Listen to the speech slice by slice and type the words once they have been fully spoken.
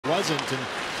doesn't, and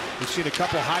we've seen a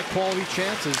couple high-quality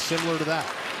chances similar to that.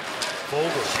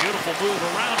 Foegele, beautiful move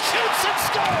around, shoots and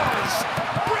scores!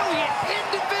 Brilliant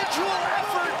individual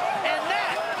effort, and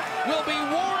that will be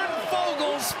Warren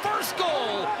Foegele's first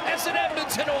goal as an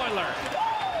Edmonton Oiler.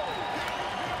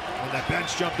 And that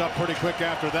bench jumped up pretty quick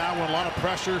after that one. A lot of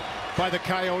pressure by the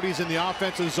Coyotes in the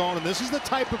offensive zone, and this is the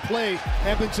type of play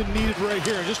Edmonton needed right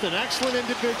here. Just an excellent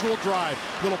individual drive.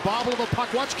 Little bobble of a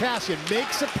puck. Watch Cassian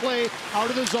makes a play out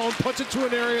of the zone, puts it to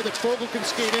an area that Foegele can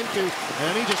skate into, and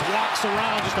then he just walks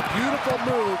around. Just a beautiful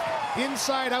move.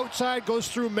 Inside, outside, goes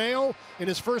through Mayo. In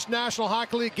his first National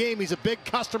Hockey League game, he's a big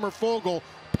customer, Foegele,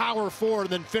 power forward,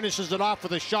 and then finishes it off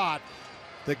with a shot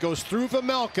that goes through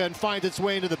Vejmelka and finds its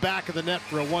way into the back of the net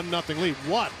for a 1-0 lead.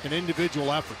 What an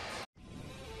individual effort.